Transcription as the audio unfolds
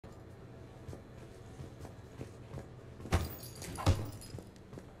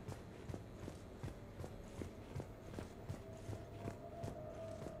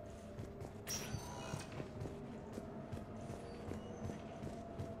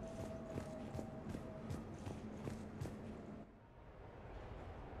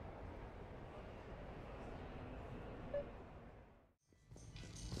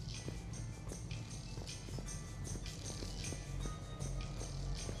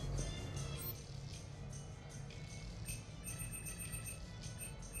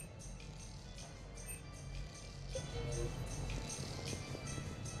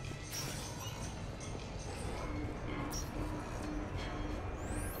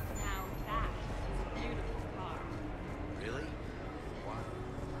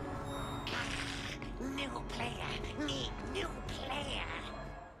New player. Need new player.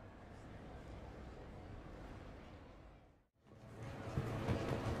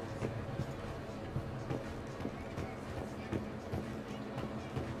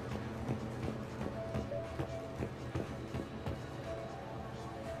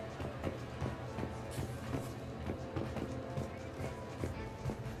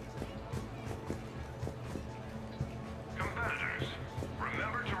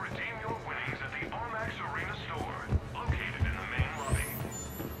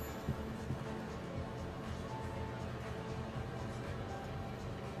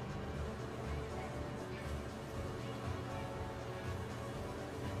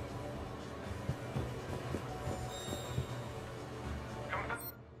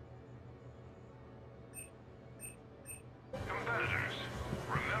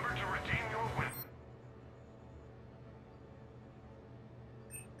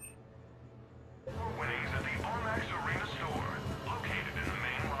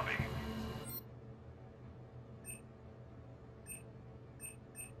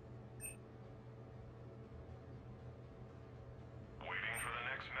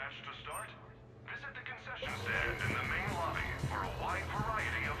 To start, visit the concession stand in the main lobby for a wide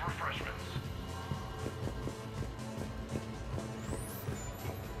variety of refreshments.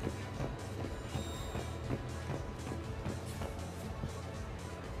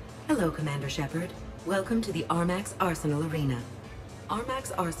 Hello, Commander Shephard. Welcome to the Armax Arsenal Arena.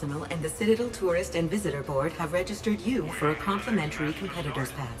 Armax Arsenal and the Citadel Tourist and Visitor Board have registered you for a complimentary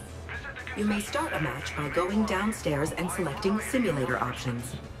competitor's pass. You may start a match by going downstairs and selecting simulator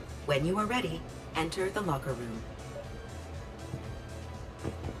options. When you are ready, enter the locker room.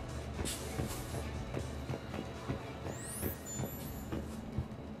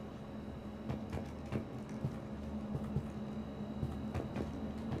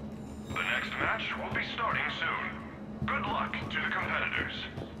 The next match will be starting soon. Good luck to the competitors.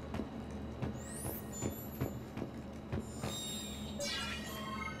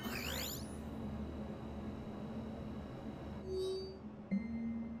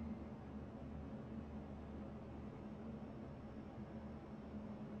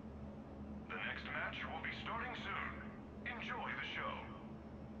 Will be starting soon. Enjoy the show.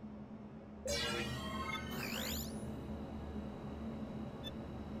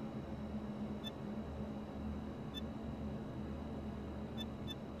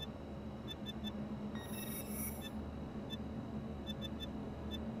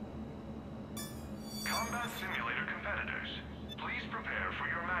 Combat Simulator competitors, please prepare for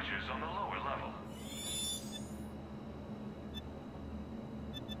your matches on the lower level.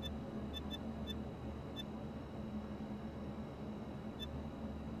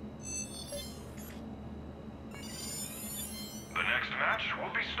 The next match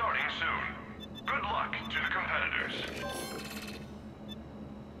will be starting soon. Good luck to the competitors.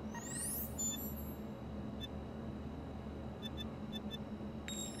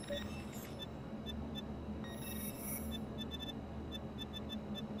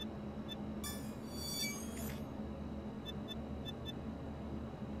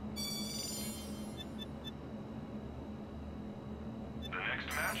 The next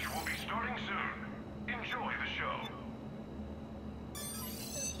match will be starting soon. Enjoy the show.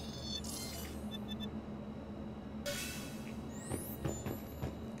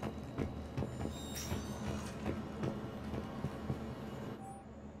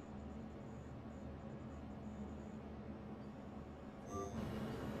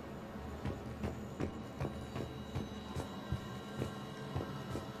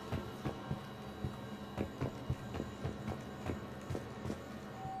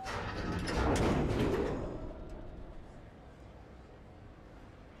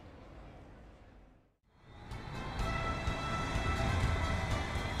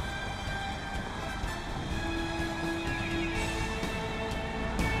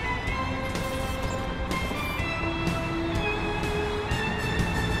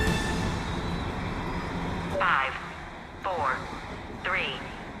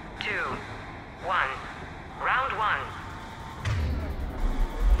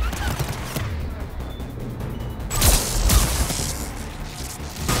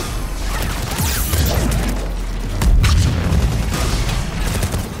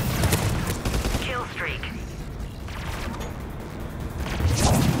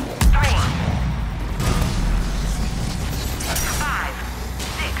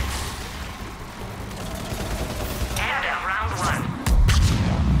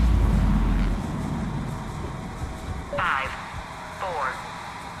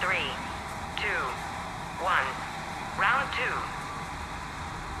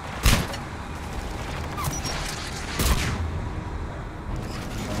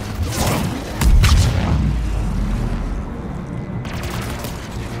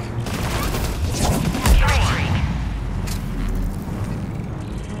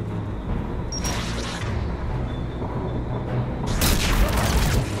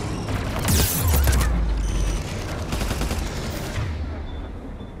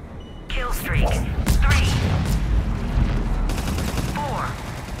 Kill streak. 3, 4.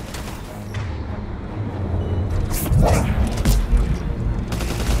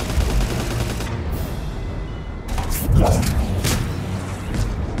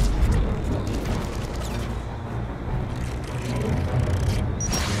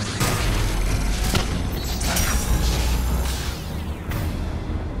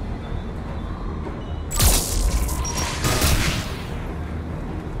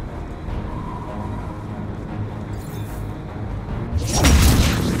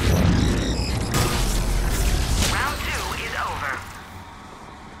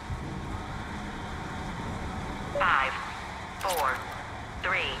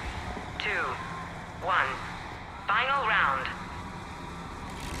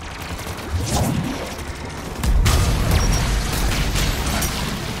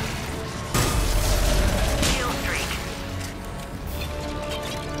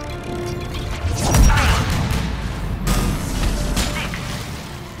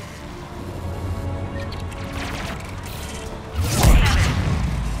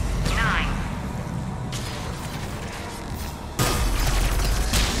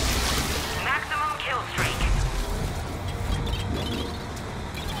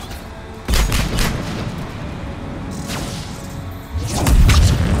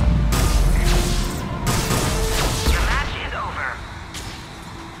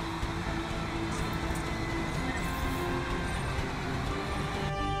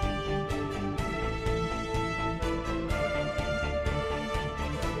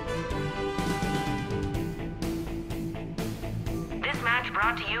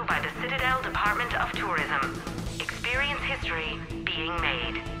 Brought to you by the Citadel Department of Tourism. Experience history being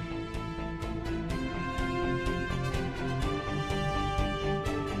made.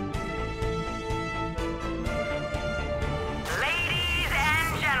 Ladies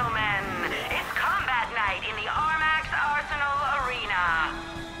and gentlemen, it's combat night in the Armax Arsenal Arena.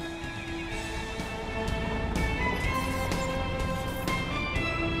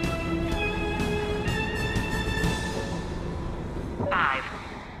 Five,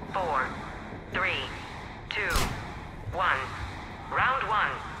 4, 3, 2, 1. Round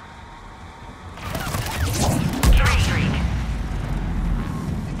 1. Kill streak.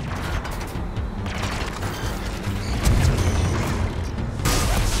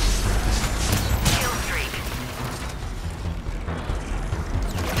 Kill streak.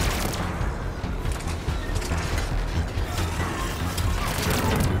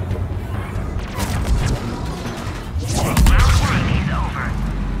 Round 1 is over.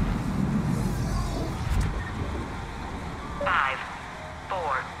 5,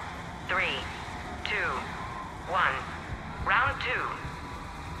 4, 3, 2, 1. Round 2.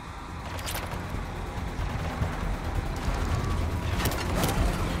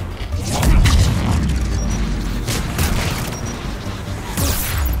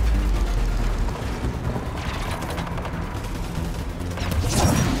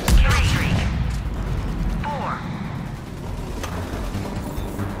 Kill streak. 4.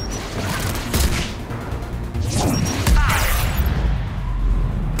 5,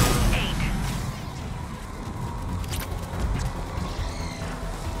 8.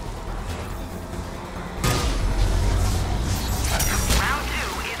 Round 2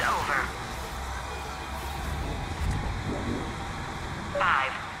 is over.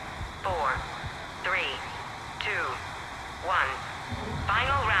 5, 4, 3, 2, 1.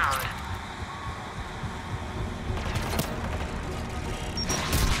 Final round.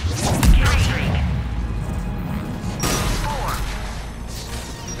 Kill streak. 4,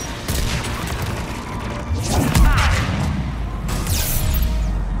 5,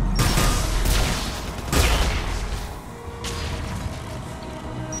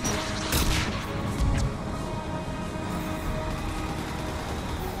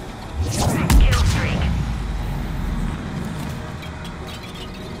 8. Kill streak.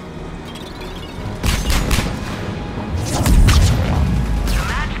 The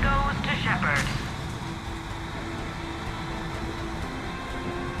match goes to Shephard.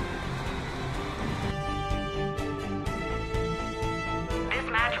 This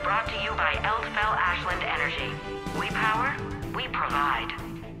match brought to you by Eldfell Ashland Energy. We power, we provide.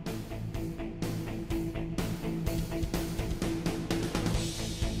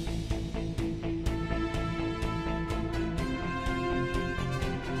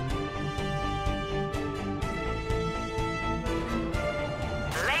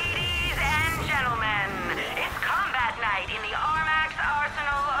 Ladies and gentlemen, it's combat night in the Armax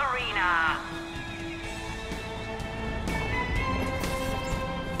Arsenal Arena.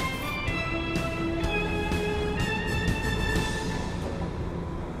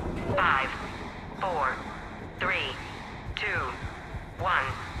 5, 4, 3, 2, 1.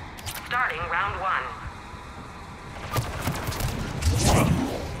 Starting round 1.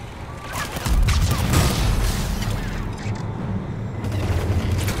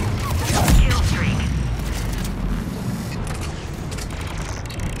 Kill streak.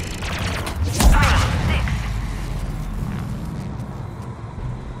 3, 6.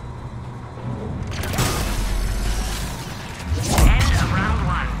 End of round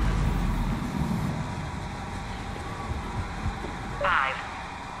 1. 5,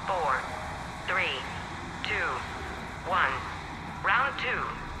 4, 3, 2, 1. Round 2.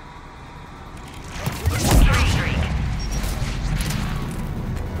 Kill streak.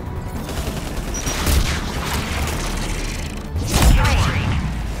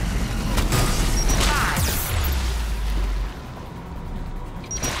 5.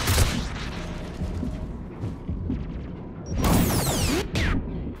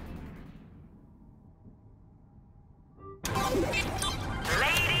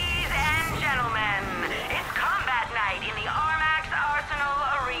 Ladies and gentlemen, it's combat night in the Armax Arsenal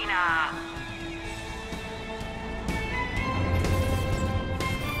Arena.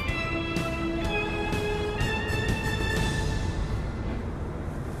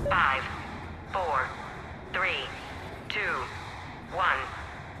 5, 4, 3, 2, 1.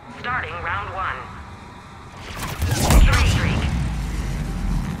 Starting round 1. Kill streak.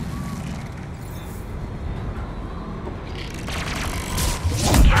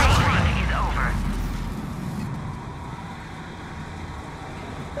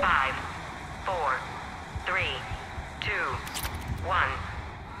 5, 4, 3, 2, 1.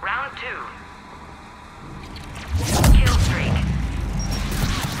 Round 2. Kill streak.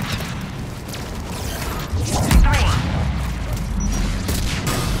 3.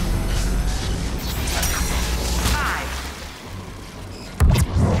 5.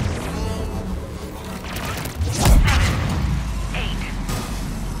 7, 8.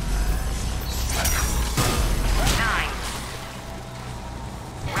 9.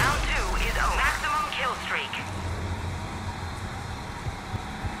 Round 2 is a maximum kill streak.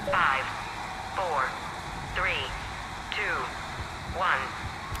 5, 4, 3, 2, 1.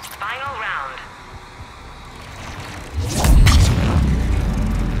 Final round.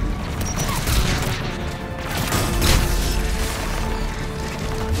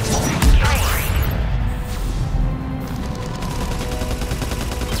 Kill streak.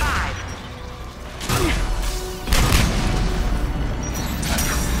 5.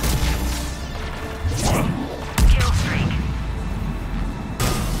 Kill streak.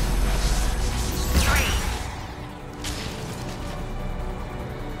 3.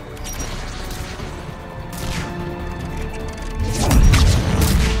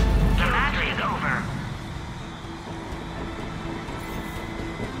 The match is over.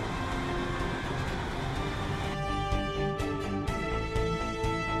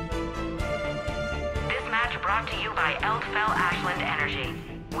 This match brought to you by Eldfell Ashland Energy.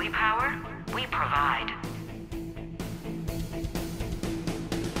 We power, we provide.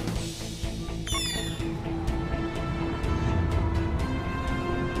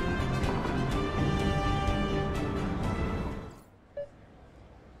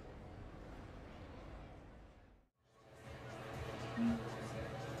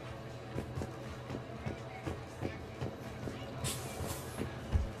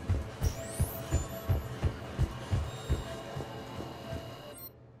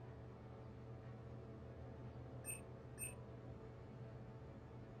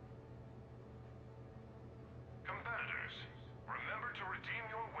 Competitors, remember to redeem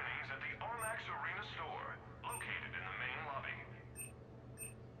your winnings at the Armax Arena store, located in the main lobby.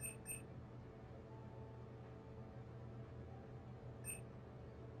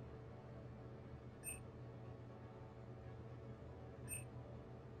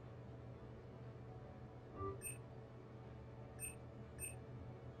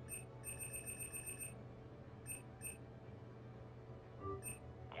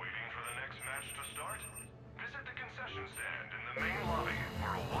 Waiting for the next match to start? Visit the concession stand in the main lobby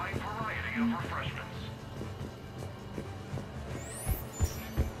for a wide variety of refreshments.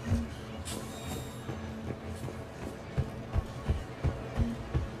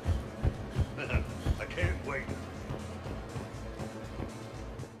 I can't wait.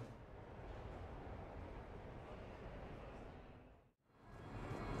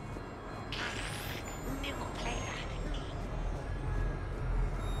 New player.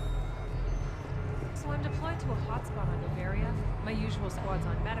 So I'm deployed to a hotspot on Bavaria. My usual squad's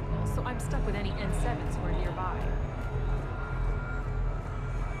on medical, so I'm stuck with any N7s who are nearby.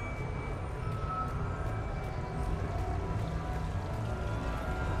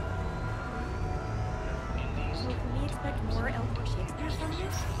 were L4 Shakespeare from you?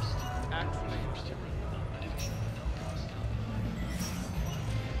 Actually,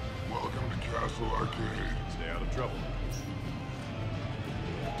 Welcome to Castle Arcade. Stay out of trouble.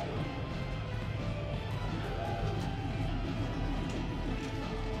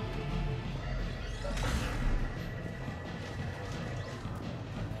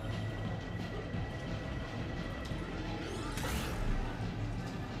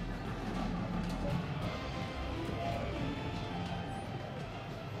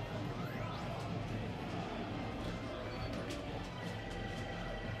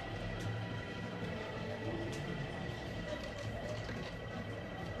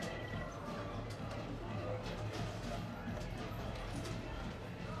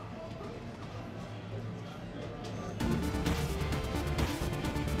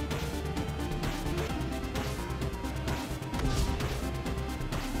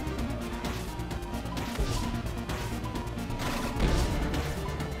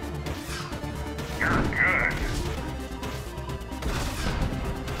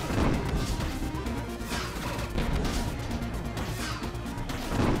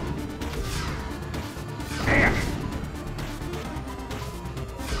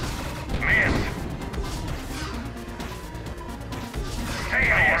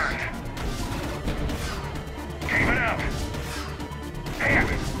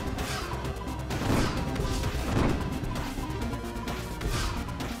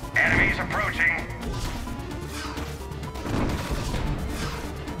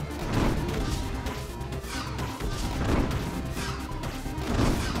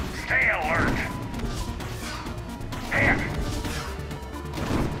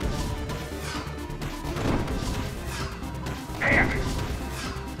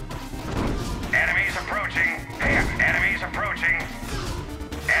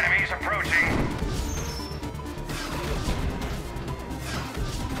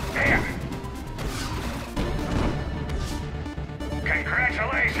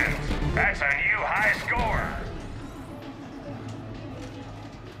 That's a new high score.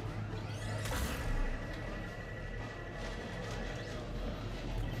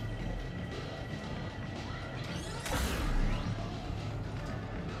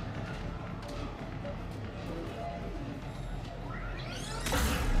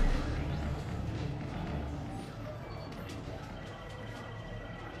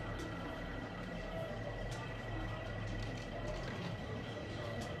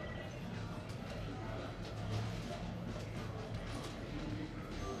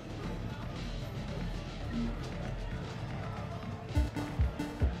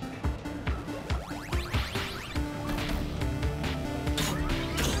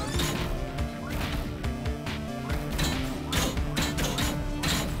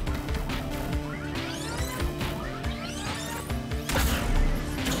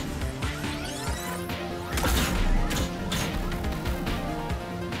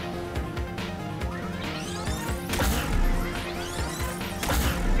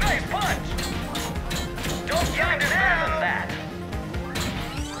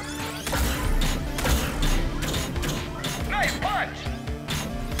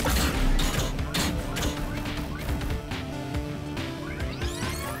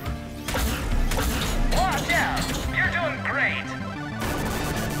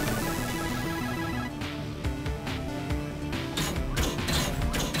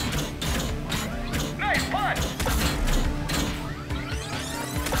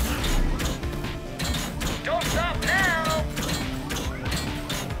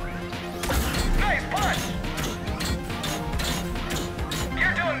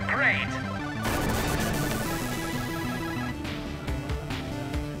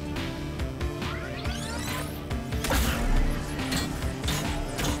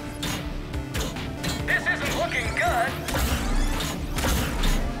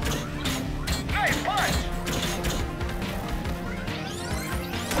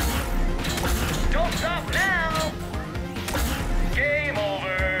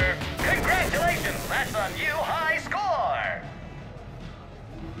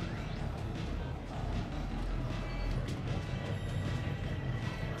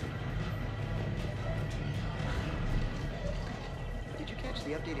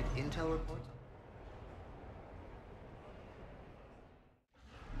 The updated intel reports?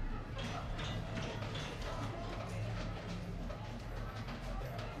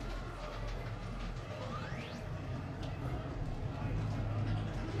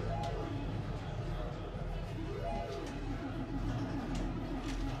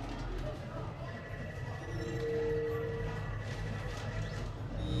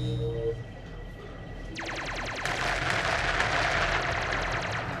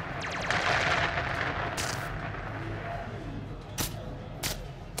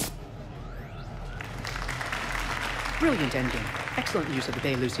 Brilliant endgame. Excellent use of the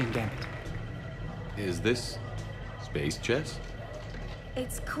Belarusian gambit. Is this space chess?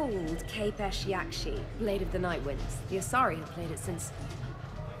 It's called Kapesh Yakshi, Blade of the Night Winds. The Asari have played it since...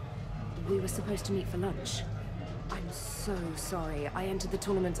 we were supposed to meet for lunch. I'm so sorry. I entered the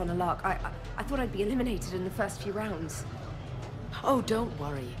tournament on a lark. I thought I'd be eliminated in the first few rounds. Oh, don't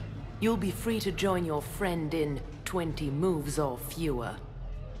worry. You'll be free to join your friend in 20 moves or fewer.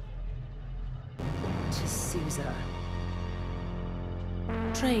 To Sousa.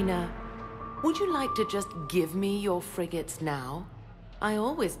 Trainer, would you like to just give me your frigates now? I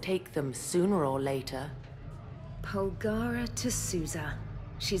always take them sooner or later. Polgara to Sousa.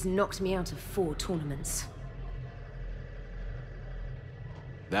 She's knocked me out of 4 tournaments.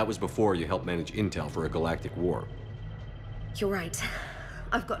 That was before you helped manage intel for a galactic war. You're right.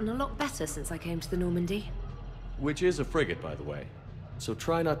 I've gotten a lot better since I came to the Normandy. Which is a frigate, by the way. So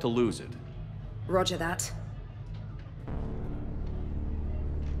try not to lose it. Roger that.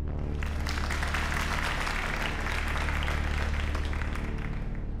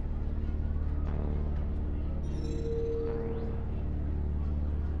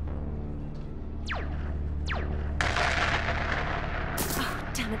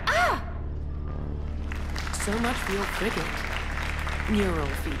 So much for your frigate. Neural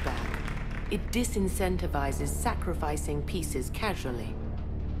feedback. It disincentivizes sacrificing pieces casually.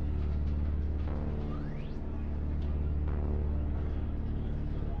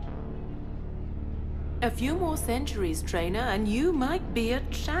 A few more centuries, Trainer, and you might be a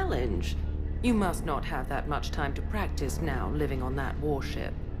challenge. You must not have that much time to practice now, living on that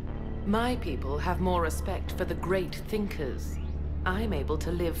warship. My people have more respect for the great thinkers. I'm able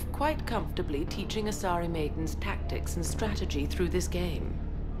to live quite comfortably teaching Asari maidens tactics and strategy through this game.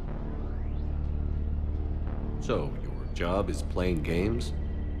 So, your job is playing games?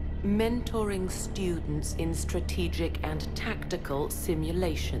 Mentoring students in strategic and tactical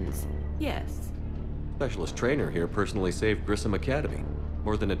simulations. Yes. Specialist trainer here personally saved Grissom Academy.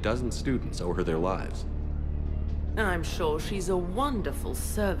 More than a dozen students owe her their lives. I'm sure she's a wonderful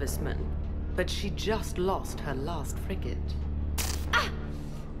serviceman, but she just lost her last frigate.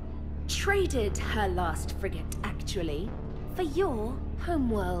 Traded her last frigate, actually, for your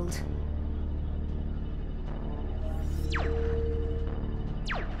homeworld.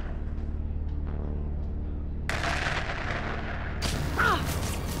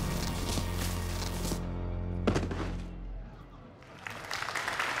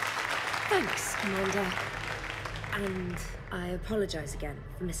 Thanks, Commander. And I apologize again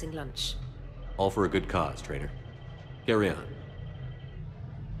for missing lunch. All for a good cause, trainer. Carry on.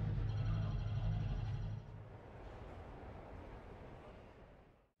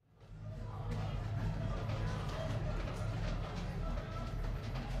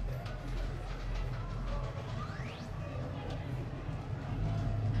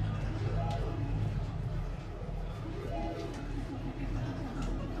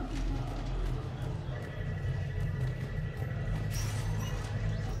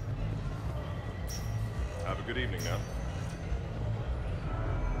 Have a good evening now.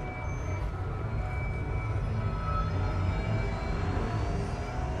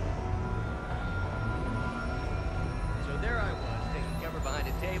 So there I was, taking cover behind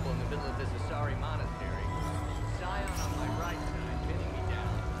a table in the middle of this Asari monastery. Scion on my right side, pinning me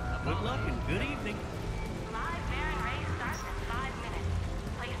down. Good luck and good evening. Live Baron race starts in 5 minutes.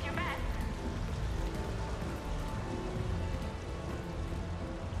 Place your bets.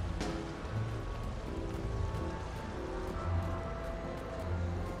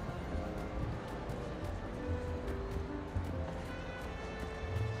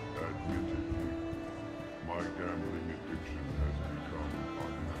 Admittedly, my gambling addiction has become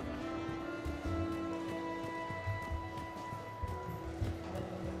unmanageable.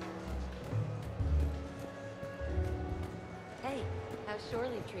 Hey, how's Shore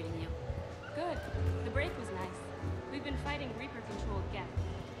Leave treating you? Good. The break was nice. We've been fighting Reaper-controlled Geth.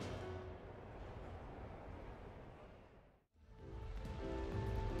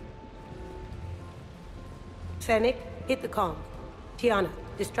 Fennec, hit the comms. Tiana,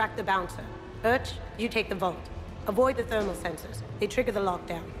 distract the bouncer. Urch, you take the vault. Avoid the thermal sensors. They trigger the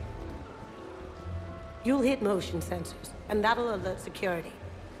lockdown. You'll hit motion sensors, and that'll alert security.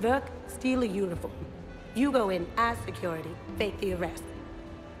 Verk, steal a uniform. You go in as security, fake the arrest.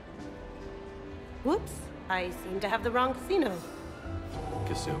 Whoops, I seem to have the wrong casino.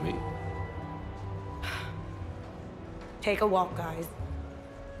 Kasumi. Take a walk, guys.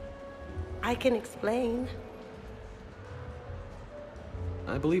 I can explain.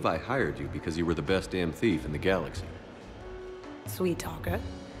 I believe I hired you because you were the best damn thief in the galaxy. Sweet talker.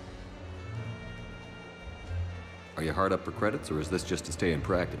 Are you hard up for credits, or is this just to stay in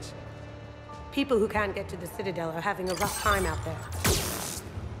practice? People who can't get to the Citadel are having a rough time out there.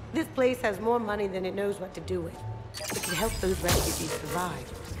 This place has more money than it knows what to do with. It can help those refugees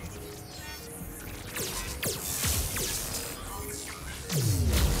survive.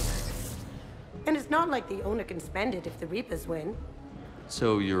 And it's not like the owner can spend it if the Reapers win.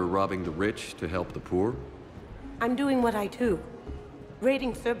 So you're robbing the rich to help the poor? I'm doing what I do.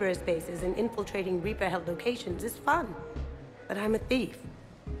 Raiding Cerberus bases and infiltrating Reaper-held locations is fun. But I'm a thief.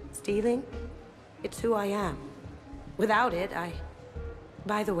 Stealing? It's who I am. Without it,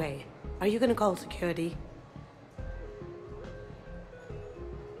 By the way, are you gonna call security?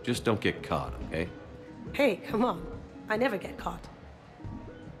 Just don't get caught, okay? Hey, come on. I never get caught.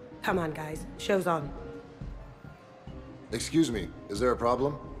 Come on, guys. Show's on. Excuse me, is there a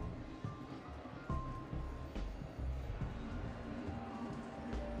problem?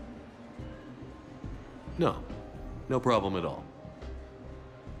 No. No problem at all.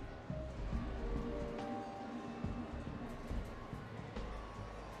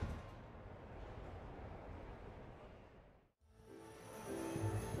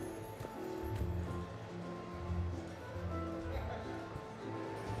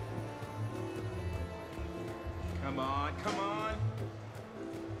 Come on, come on.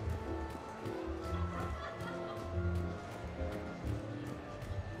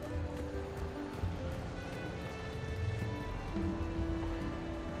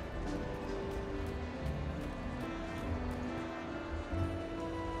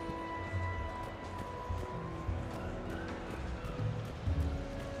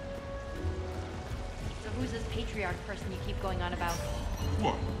 So who's this patriarch person you keep going on about?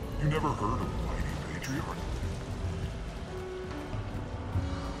 What? You never heard of a mighty patriarch?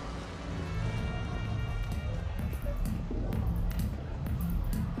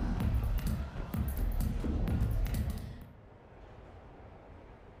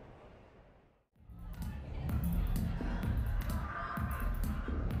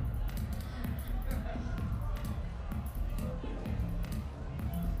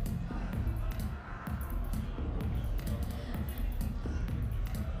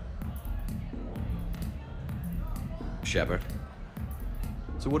 Shephard.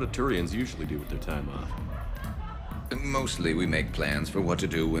 So what do Turians usually do with their time off? Mostly we make plans for what to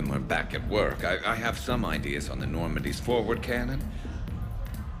do when we're back at work. I have some ideas on the Normandy's forward cannon.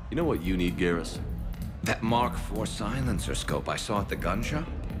 You know what you need, Garrus? That Mark IV silencer scope I saw at the gun shop?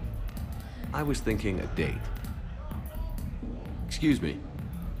 I was thinking a date. Excuse me.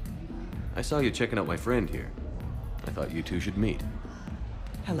 I saw you checking out my friend here. I thought you two should meet.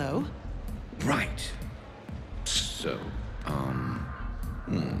 Hello? Right. So,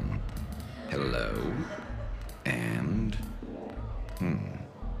 hello, and,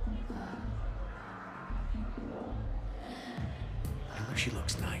 She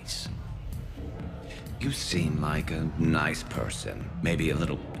looks nice. You seem like a nice person. Maybe a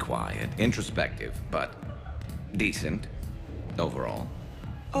little quiet, introspective, but decent, overall.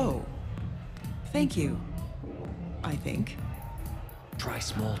 Oh. Thank you. I think. Try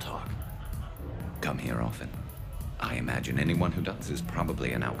small talk. Come here often. I imagine anyone who does is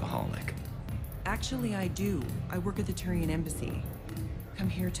probably an alcoholic. Actually, I do. I work at the Turian embassy. Come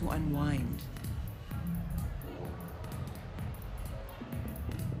here to unwind.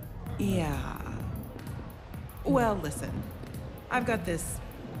 Yeah. Well, listen. I've got this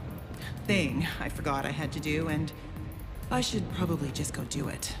thing I forgot I had to do, and I should probably just go do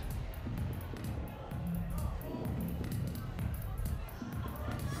it.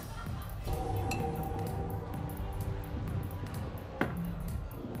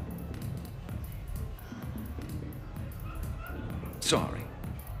 Sorry.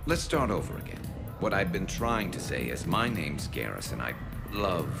 Let's start over again. What I'd been trying to say is my name's Garrus, and I'd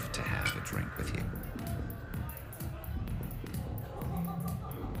love to have a drink with you.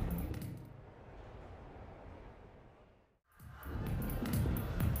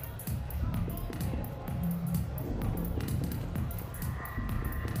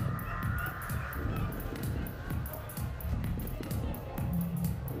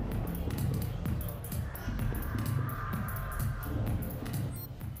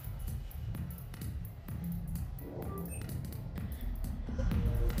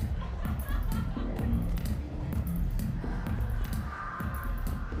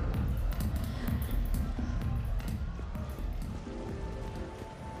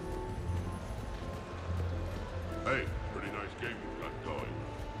 Hey, pretty nice game you've got going.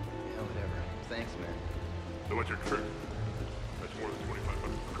 Yeah, whatever. Thanks, man. So what's your trick? That's more than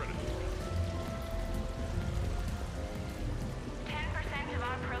 2,500 credits. 10% of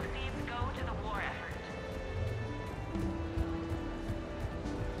our proceeds go to the war effort.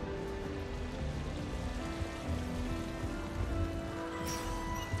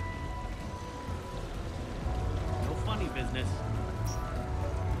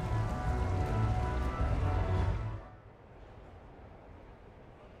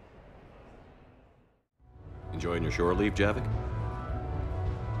 Enjoying your shore leave, Javik?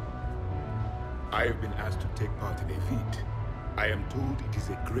 I have been asked to take part in a feat. I am told it is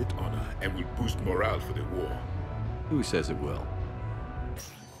a great honor and will boost morale for the war. Who says it will?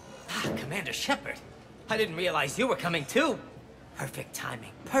 Commander Shephard, I didn't realize you were coming too. Perfect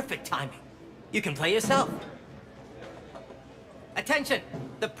timing, perfect timing. You can play yourself. Attention!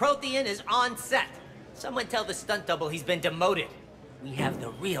 The Prothean is on set. Someone tell the stunt double he's been demoted. We have the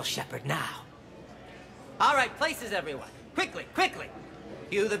real Shephard now. All right, places everyone. Quickly, quickly.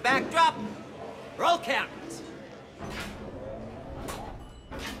 Cue the backdrop. Roll cameras.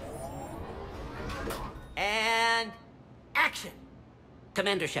 And action.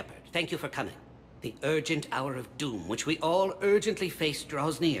 Commander Shephard, thank you for coming. The urgent hour of doom, which we all urgently face,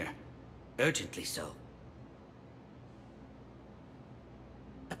 draws near. Urgently so.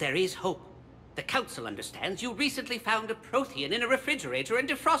 But there is hope. The Council understands you recently found a Prothean in a refrigerator and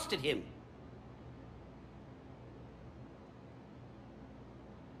defrosted him.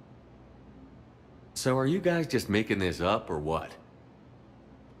 So are you guys just making this up, or what?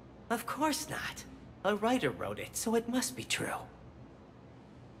 Of course not. A writer wrote it, so it must be true.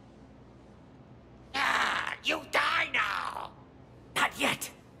 You die now! Not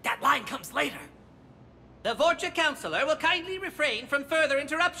yet. That line comes later. The Vorcha Counselor will kindly refrain from further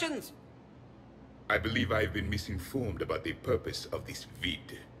interruptions. I believe I have been misinformed about the purpose of this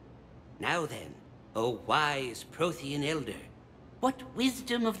vid. Now then, O wise Prothean Elder, what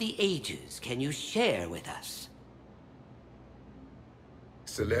wisdom of the ages can you share with us?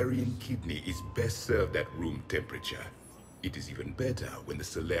 Salarian kidney is best served at room temperature. It is even better when the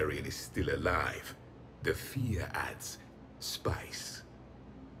Salarian is still alive. The fear adds spice.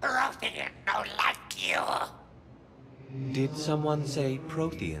 Prothean don't like you. Did someone say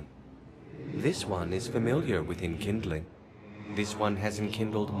Prothean? This one is familiar with enkindling. This one has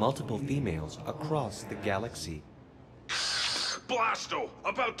enkindled multiple females across the galaxy. Blasto,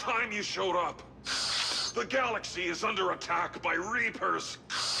 about time you showed up. The galaxy is under attack by Reapers.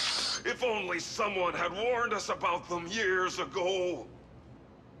 If only someone had warned us about them years ago.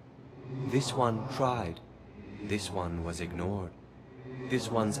 This one tried. This one was ignored. This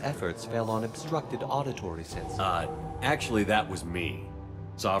one's efforts fell on obstructed auditory senses. Actually that was me.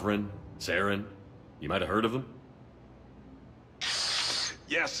 Sovereign, Saren, you might have heard of them?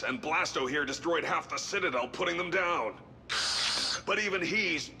 Yes, and Blasto here destroyed half the Citadel, putting them down. But even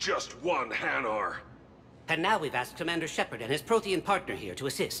he's just one Hanar. And now we've asked Commander Shephard and his Prothean partner here to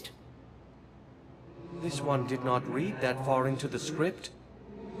assist. This one did not read that far into the script.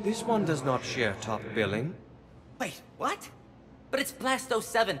 This one does not share top billing. Wait, what? But it's Blasto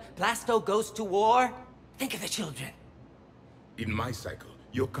 7. Blasto goes to war? Think of the children. In my cycle,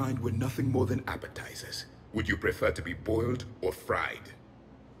 your kind were nothing more than appetizers. Would you prefer to be boiled or fried?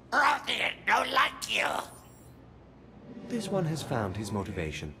 Prothean don't like you. This one has found his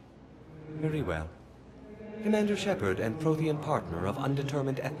motivation. Very well. Commander Shephard and Prothean partner of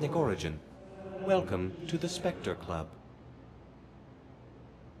undetermined ethnic origin. Welcome to the Spectre Club.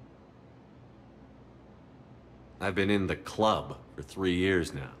 I've been in the club for 3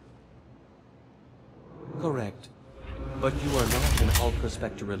 years now. Correct. But you are not an Ultra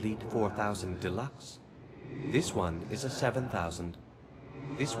Spectre Elite 4000 Deluxe. This one is a 7000.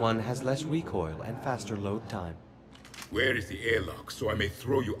 This one has less recoil and faster load time. Where is the airlock so I may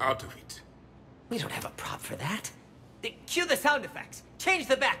throw you out of it? We don't have a prop for that. Cue the sound effects. Change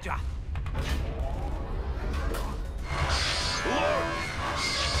the backdrop. Look!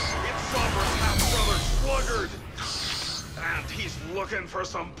 It's Sovereign's half-brother Sluggard! And he's looking for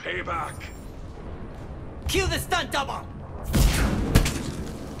some payback. Cue the stunt double!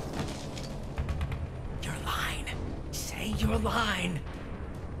 Your line. Say your line.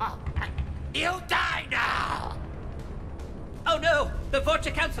 You die now! Oh no! The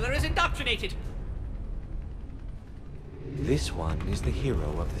Vorcha Counselor is indoctrinated! This one is the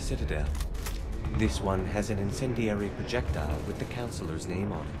hero of the Citadel. This one has an incendiary projectile with the Counselor's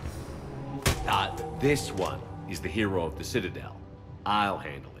name on it. This one is the hero of the Citadel. I'll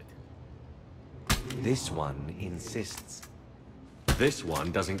handle it. This one insists. This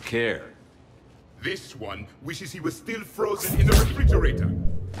one doesn't care. This one wishes he was still frozen in the refrigerator.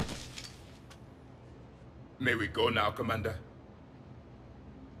 May we go now, Commander?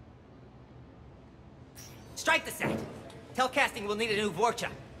 Strike the set! Telcasting will need a new Vorcha.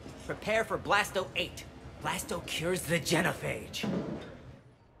 Prepare for Blasto 8. Blasto cures the genophage.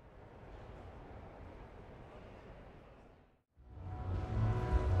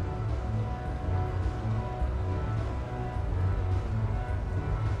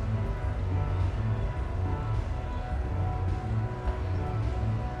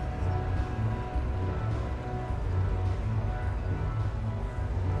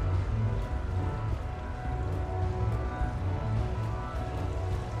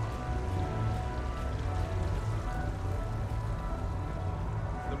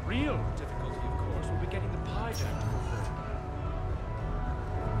 real difficulty, of course, will be getting the pie back to her.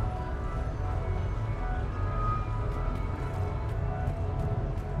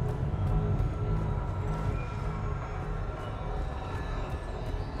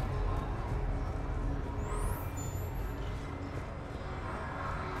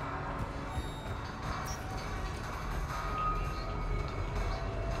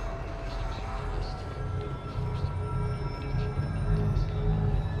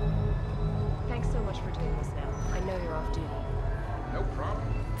 Thanks so much for doing this now. I know you're off duty. No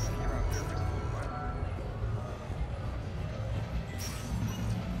problem. You're out there for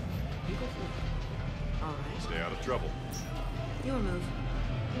All right. Stay out of trouble. Your move.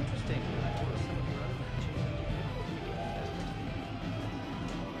 Interesting.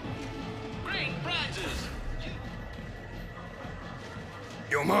 Great prizes!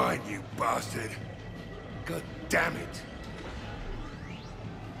 You're mine, you bastard. God damn it.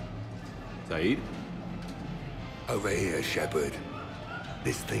 Saeed? Over here, Shephard.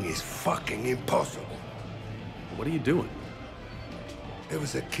 This thing is fucking impossible. What are you doing? There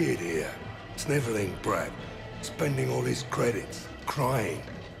was a kid here, sniveling brat, spending all his credits, crying.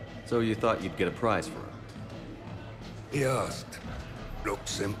 So you thought you'd get a prize for him? He asked. Looked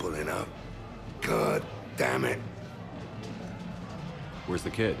simple enough. God damn it. Where's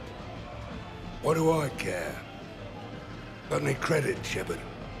the kid? What do I care? Got any credit, Shephard?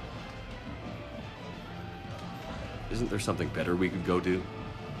 Isn't there something better we could go do?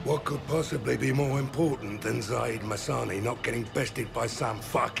 What could possibly be more important than Zaid Masani not getting bested by some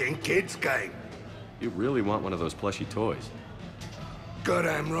fucking kids game? You really want one of those plushy toys?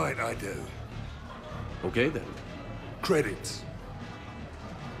 Goddamn right I do. Okay then. Credits.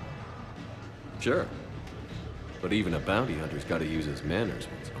 Sure. But even a bounty hunter's gotta use his manners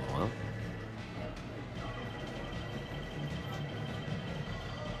once in a while.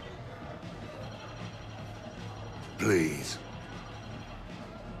 Please.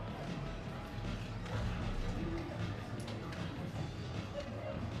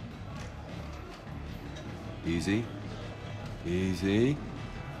 Easy. Easy.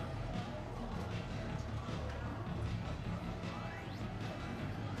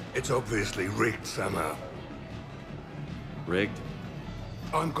 It's obviously rigged somehow. Rigged?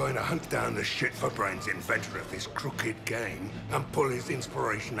 I'm going to hunt down the shit-for-brains inventor of this crooked game and pull his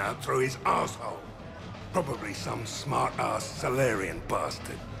inspiration out through his asshole. Probably some smart-ass Salarian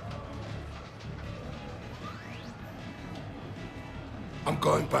bastard. I'm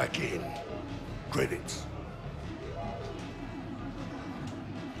going back in. Credits.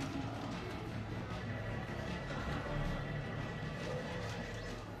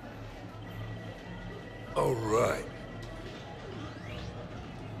 All right.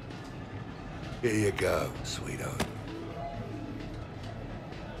 Here you go, sweetheart.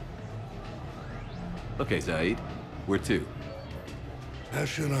 Okay, Zaid. Where to? How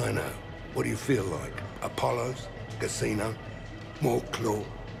should I know? What do you feel like? Apollo's? Casino? More claw?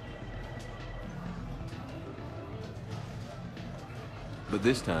 But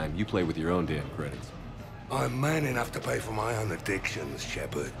this time, you play with your own damn credits. I'm man enough to pay for my own addictions,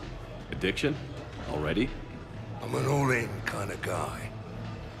 Shepherd. Addiction? Already? I'm an all-in kind of guy.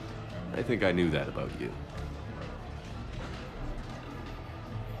 I think I knew that about you.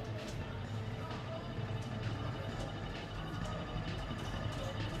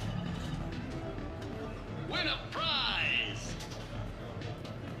 Win a prize!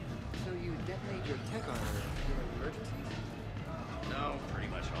 So you detonate your tech armor during emergencies? No, pretty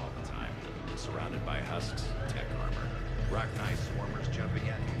much all the time. Surrounded by husks, tech armor. Rock knife swarmers jumping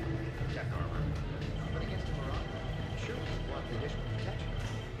at you, tech armor. But against a marauder, sure you want the additional protection.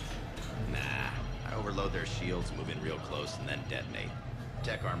 Nah, I overload their shields, move in real close, and then detonate.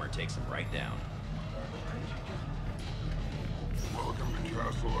 Tech armor takes them right down. Welcome to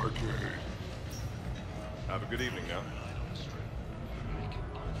Castle Arcade. Have a good evening now. Make it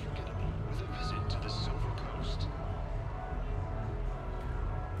unforgettable with a visit to the Silver Coast.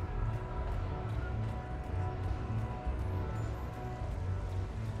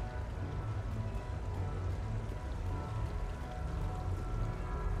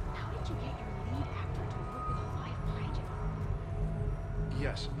 How did you get your lead actor to work with a live pilot?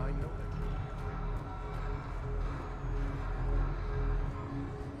 Yes, I know that.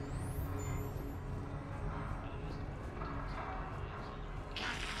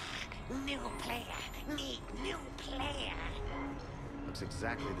 New player. Need new player. Looks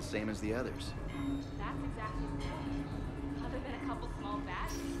exactly the same as the others. That's exactly the point. Other than a couple small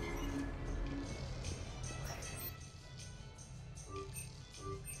badges.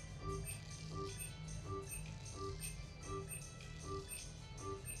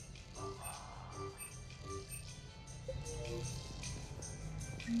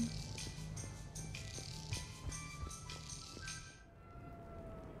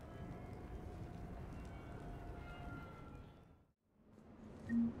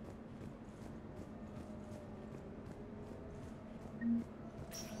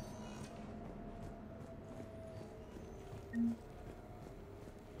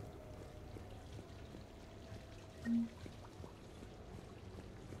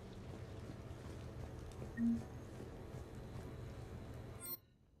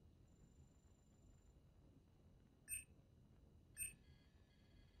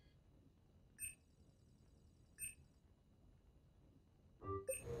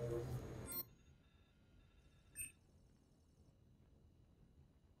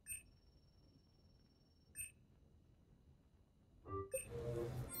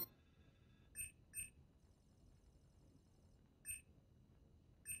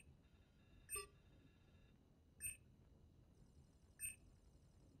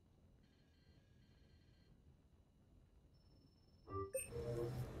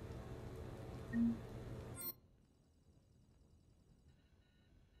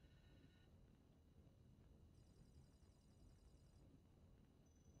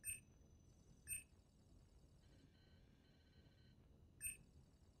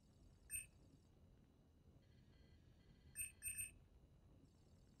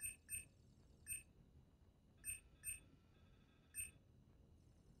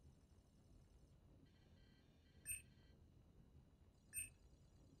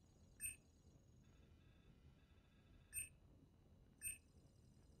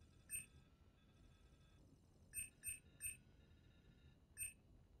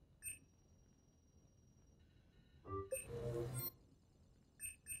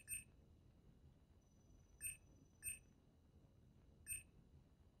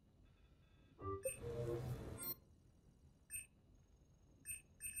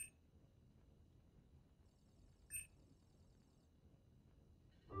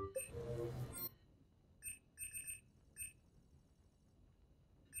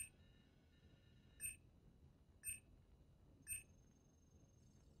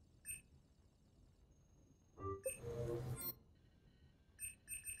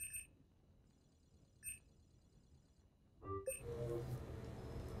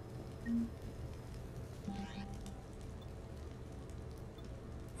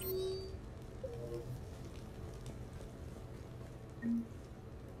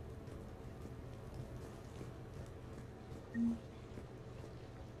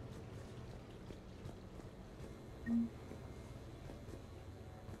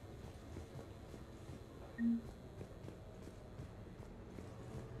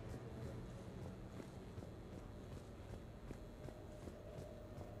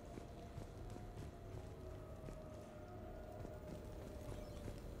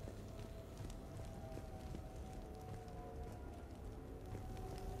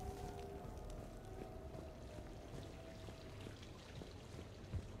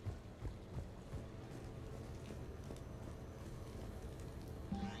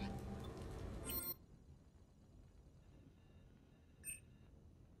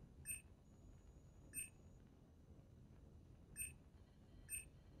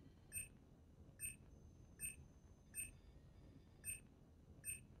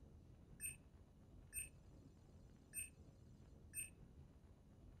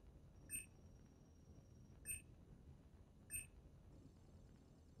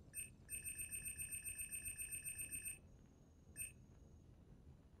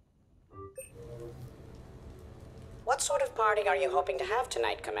 What sort of party are you hoping to have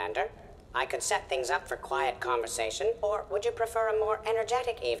tonight, Commander? I could set things up for quiet conversation, or would you prefer a more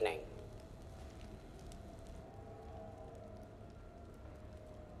energetic evening?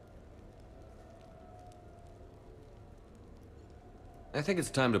 I think it's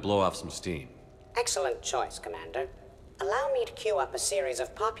time to blow off some steam. Excellent choice, Commander. Allow me to queue up a series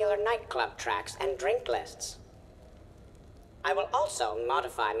of popular nightclub tracks and drink lists. I will also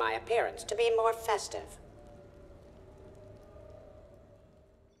modify my appearance to be more festive.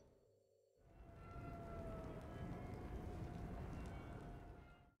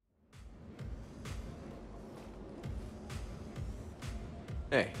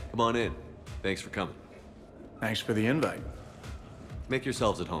 Hey, come on in. Thanks for coming. Thanks for the invite. Make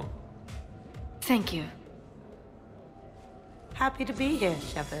yourselves at home. Thank you. Happy to be here,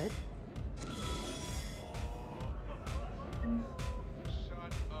 Shephard.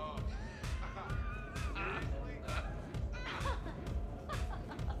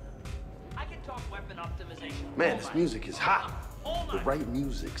 I can talk weapon optimization. Man, this music is hot. The right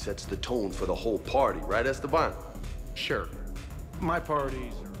music sets the tone for the whole party, right, Esteban? Sure. My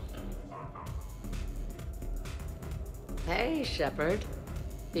parties Hey, Shephard.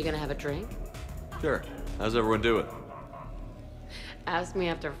 You gonna have a drink? Sure. How's everyone doing? Ask me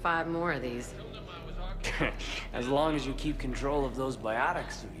after 5 more of these. As long as you keep control of those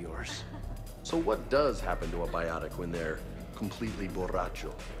biotics of yours. So what does happen to a biotic when they're completely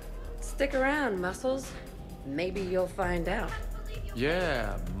borracho? Stick around, Muscles. Maybe you'll find out.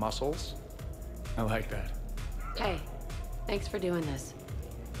 Yeah, muscles. I like that. Hey, thanks for doing this.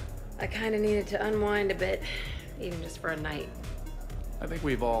 I kinda needed to unwind a bit, even just for a night. I think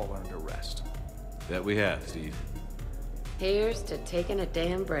we've all learned to rest. That we have, Steve. Here's to taking a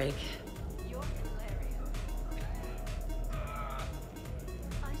damn break.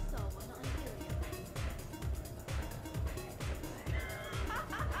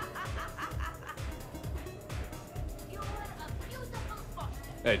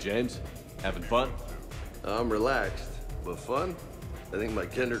 Hey, James. Having fun? I'm relaxed, but fun? I think my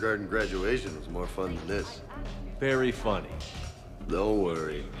kindergarten graduation was more fun than this. Very funny. Don't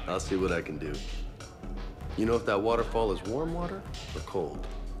worry, I'll see what I can do. You know if that waterfall is warm water or cold?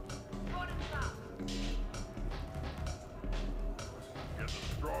 Get the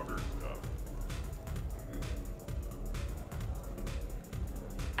stronger stuff.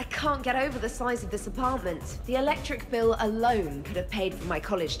 I can't get over the size of this apartment. The electric bill alone could have paid for my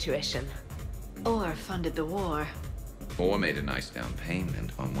college tuition. Or funded the war. Or made a nice down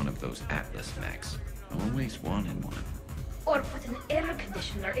payment on one of those Atlas mechs. Always wanted one. Or put an air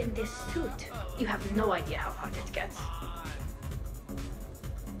conditioner in this suit. You have no idea how hot it gets.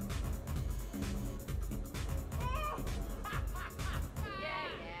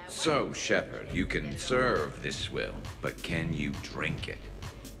 So, Shephard, you can serve this swill, but can you drink it?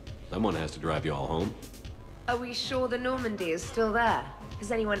 Someone has to drive you all home. Are we sure the Normandy is still there?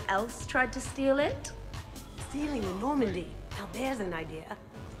 Has anyone else tried to steal it? Stealing the Normandy. Now there's an idea.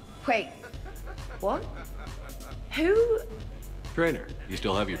 Wait. What? Who? Trainer, you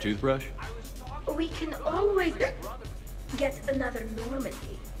still have your toothbrush? We can always get another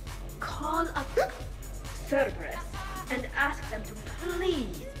Normandy. Call up Cerberus and ask them to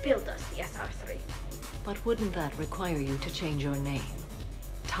please build us the SR3. But wouldn't that require you to change your name?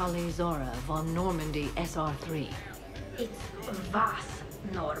 Tali Zora von Normandy SR3. It's Vas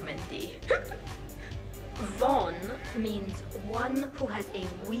Normandy. Von means one who has a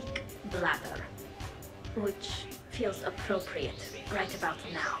weak bladder, which feels appropriate right about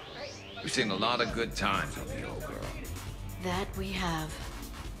now. We've seen a lot of good times with the old girl. That we have.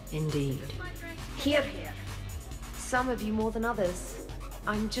 Indeed. Here, here. Some of you more than others.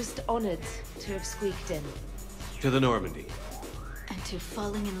 I'm just honored to have squeaked in. To the Normandy. And to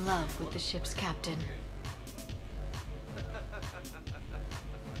falling in love with the ship's captain.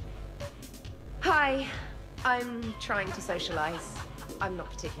 Hi. I'm trying to socialize. I'm not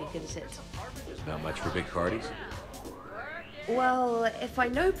particularly good at it. Not much for big parties? Well, if I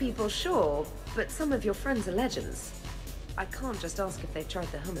know people, sure, but some of your friends are legends. I can't just ask if they've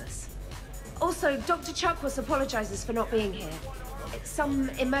tried the hummus. Also, Dr. Chuckwas apologizes for not being here. It's some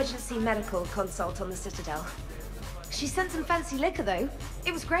emergency medical consult on the Citadel. She sent some fancy liquor, though.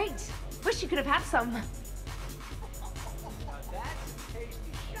 It was great. Wish you could have had some.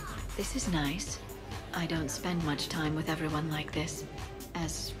 This is nice. I don't spend much time with everyone like this.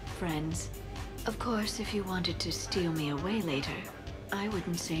 As friends. Of course, if you wanted to steal me away later, I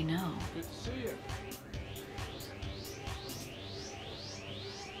wouldn't say no. Good to see you.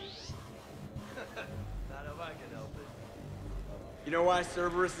 Not if I can help it. You know why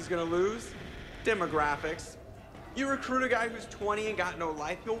Cerberus is gonna lose? Demographics. You recruit a guy who's 20 and got no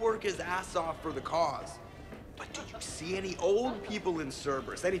life, he'll work his ass off for the cause. But do you see any old people in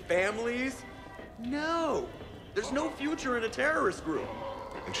Cerberus? Any families? No. There's no future in a terrorist group.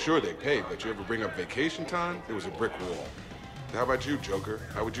 And sure, they pay, but you ever bring up vacation time, it was a brick wall. How about you, Joker?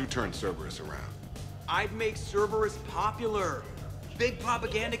 How would you turn Cerberus around? I'd make Cerberus popular. Big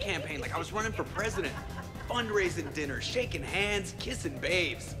propaganda campaign like I was running for president. Fundraising dinners, shaking hands, kissing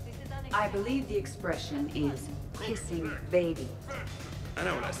babes. I believe the expression is kissing baby. I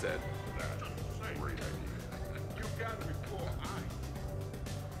know what I said.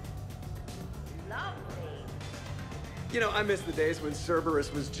 You know, I miss the days when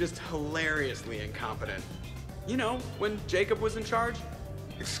Cerberus was just hilariously incompetent. You know, when Jacob was in charge.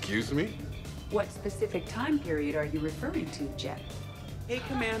 Excuse me? What specific time period are you referring to, Jeff? Hey,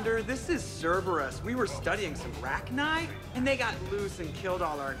 Commander, this is Cerberus. We were studying some Rachni, and they got loose and killed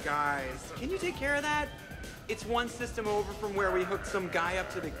all our guys. Can you take care of that? It's one system over from where we hooked some guy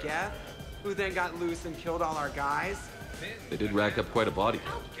up to the Geth, who then got loose and killed all our guys. They did rack up quite a body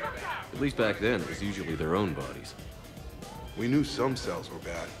count. At least back then, it was usually their own bodies. We knew some cells were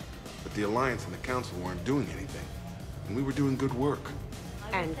bad, but the Alliance and the Council weren't doing anything. And we were doing good work.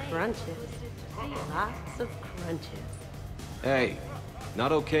 And crunches. Lots of crunches. Hey,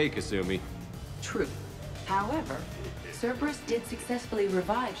 Not okay, Kasumi. True. However, Cerberus did successfully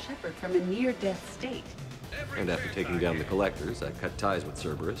revive Shephard from a near-death state. And after taking down the Collectors, I cut ties with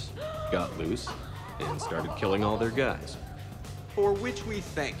Cerberus, got loose, and started killing all their guys. For which we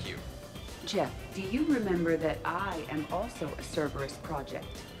thank you. Jeff, do you remember that I am also a Cerberus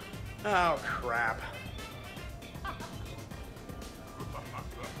project? Oh, crap.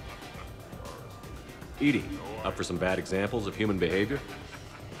 Edie, up for some bad examples of human behavior?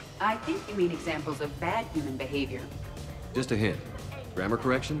 I think you mean examples of bad human behavior. Just a hint. Grammar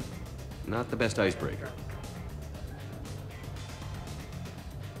correction? Not the best icebreaker.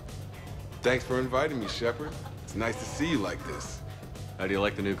 Thanks for inviting me, Shephard. It's nice to see you like this. How do you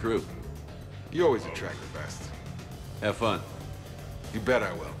like the new crew? You always attract the best. Have fun. You bet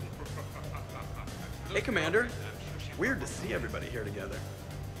I will. Hey, Commander. Weird to see everybody here together.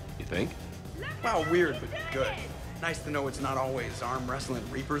 You think? Well, weird, but good. Nice to know it's not always arm wrestling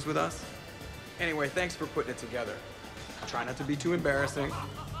Reapers with us. Anyway, thanks for putting it together. Try not to be too embarrassing.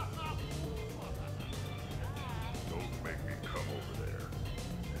 Don't make me come over there.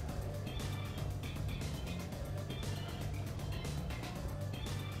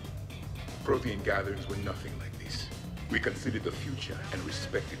 Prothean gatherings were nothing like this. We considered the future and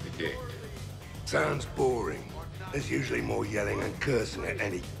respected the dead. Sounds boring. There's usually more yelling and cursing at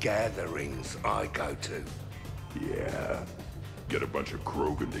any gatherings I go to. Yeah. Get a bunch of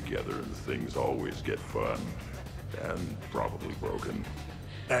Krogan together and things always get fun. And probably broken.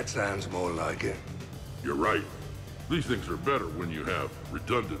 That sounds more like it. You're right. These things are better when you have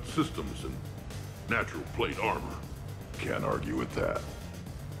redundant systems and natural plate armor. Can't argue with that.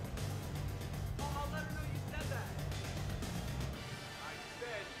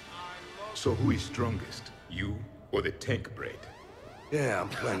 So who is strongest? You or the tank braid? Yeah, I'm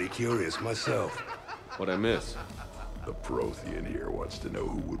plenty curious myself. What'd I miss? The Prothean here wants to know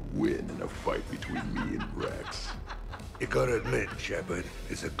who would win in a fight between me and Rex. You gotta admit, Shephard,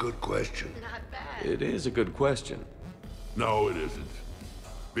 it's a good question. It is a good question. No, it isn't.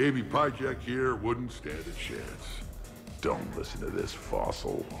 Baby Pyjak here wouldn't stand a chance. Don't listen to this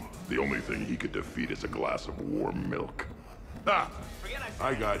fossil. The only thing he could defeat is a glass of warm milk. Ha!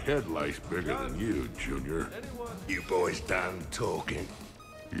 I got head lice bigger than you, Junior. You boys done talking?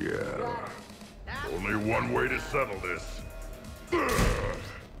 Yeah. Only one way to settle this.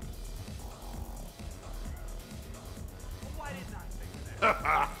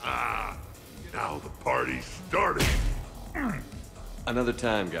 Now the party's starting. Another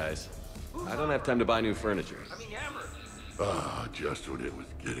time, guys. I don't have time to buy new furniture. Ah, just when it was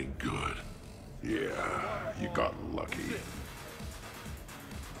getting good. Yeah, you got lucky.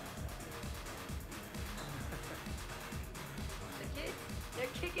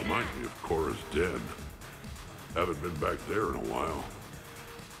 Reminds me of Cora's den. Haven't been back there in a while.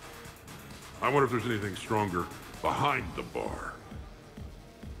 I wonder if there's anything stronger behind the bar.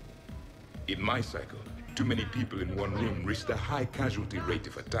 In my cycle, too many people in one room risked a high casualty rate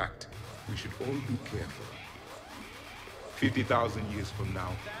if attacked. We should all be careful. 50,000 years from now,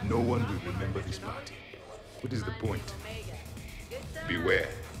 no one will remember this party. What is the point? Beware.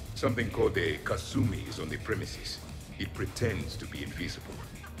 Something called a Kasumi is on the premises. It pretends to be invisible.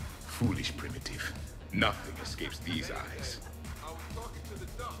 Foolish primitive. Nothing escapes these eyes.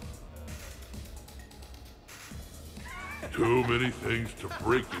 Too many things to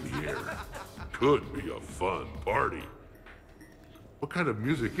break in here. Could be a fun party. What kind of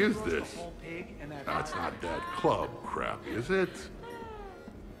music is this? That's not that club crap, is it?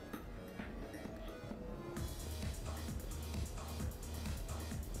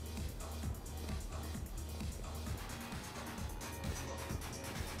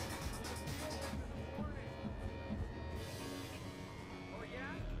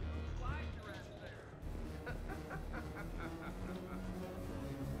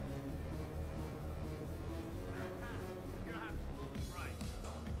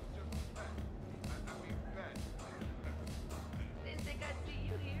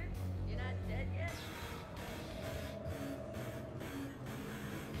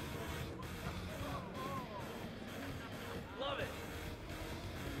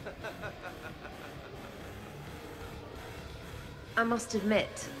 I must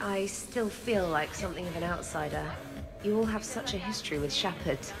admit, I still feel like something of an outsider. You all have such a history with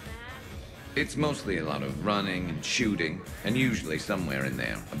Shephard. It's mostly a lot of running and shooting, and usually somewhere in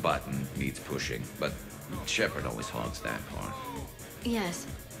there, a button needs pushing, but Shephard always hogs that part. Yes,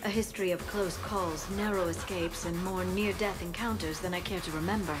 a history of close calls, narrow escapes, and more near-death encounters than I care to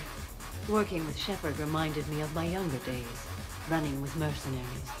remember. Working with Shephard reminded me of my younger days. running with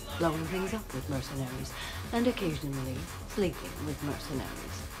mercenaries, blowing things up with mercenaries, and occasionally sleeping with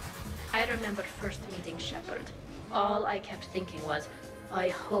mercenaries. I remember first meeting Shephard. All I kept thinking was, I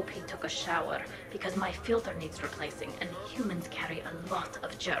hope he took a shower, because my filter needs replacing, and humans carry a lot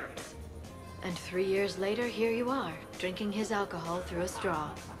of germs. And 3 years later, here you are, drinking his alcohol through a straw.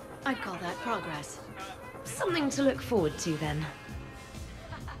 I'd call that progress. Something to look forward to, then.